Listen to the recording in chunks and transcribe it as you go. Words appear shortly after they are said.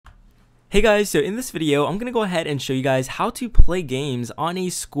Hey guys, so in this video, I'm going to go ahead and show you guys how to play games on a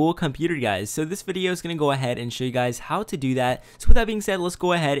school computer, guys. So this video is going to go ahead and show you guys how to do that. So with that being said, let's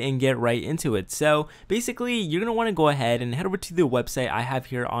go ahead and get right into it. So basically, you're going to want to go ahead and head over to the website I have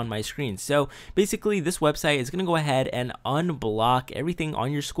here on my screen. So basically, this website is going to go ahead and unblock everything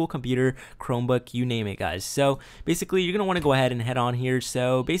on your school computer, Chromebook, you name it, guys. So basically, you're going to want to go ahead and head on here.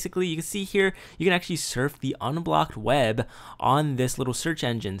 So basically, you can see here, you can actually surf the unblocked web on this little search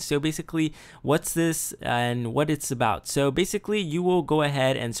engine. So basically, what's this and what it's about. So basically, you will go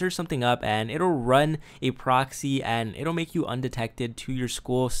ahead and search something up and it'll run a proxy and it'll make you undetected to your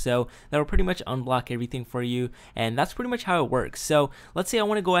school. So that'll pretty much unblock everything for you, and that's pretty much how it works. So let's say I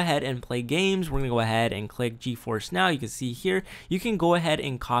want to go ahead and play games. We're gonna go ahead and click GeForce Now. You can see here, you can go ahead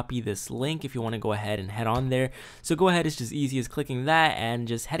and copy this link if you want to go ahead and head on there. So go ahead, it's just easy as clicking that and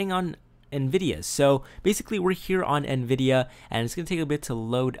just heading on NVIDIA. So basically, we're here on NVIDIA and it's going to take a bit to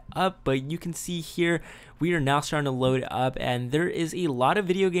load up, but you can see here we are now starting to load up, and there is a lot of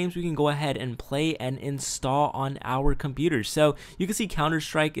video games we can go ahead and play and install on our computers. So you can see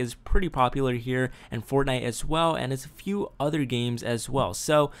Counter-Strike is pretty popular here, and Fortnite as well, and it's a few other games as well.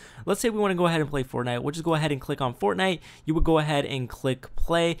 So let's say we want to go ahead and play Fortnite. We'll just go ahead and click on Fortnite. You would go ahead and click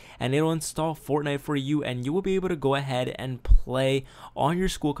play, and it'll install Fortnite for you, and you will be able to go ahead and play on your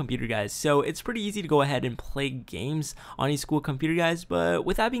school computer, guys. So it's pretty easy to go ahead and play games on a school computer, guys. But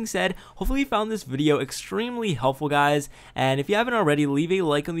with that being said, hopefully you found this video extremely helpful, guys, and if you haven't already, leave a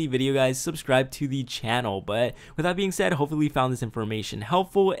like on the video, guys, subscribe to the channel. But with that being said, hopefully you found this information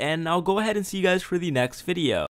helpful, and I'll go ahead and see you guys for the next video.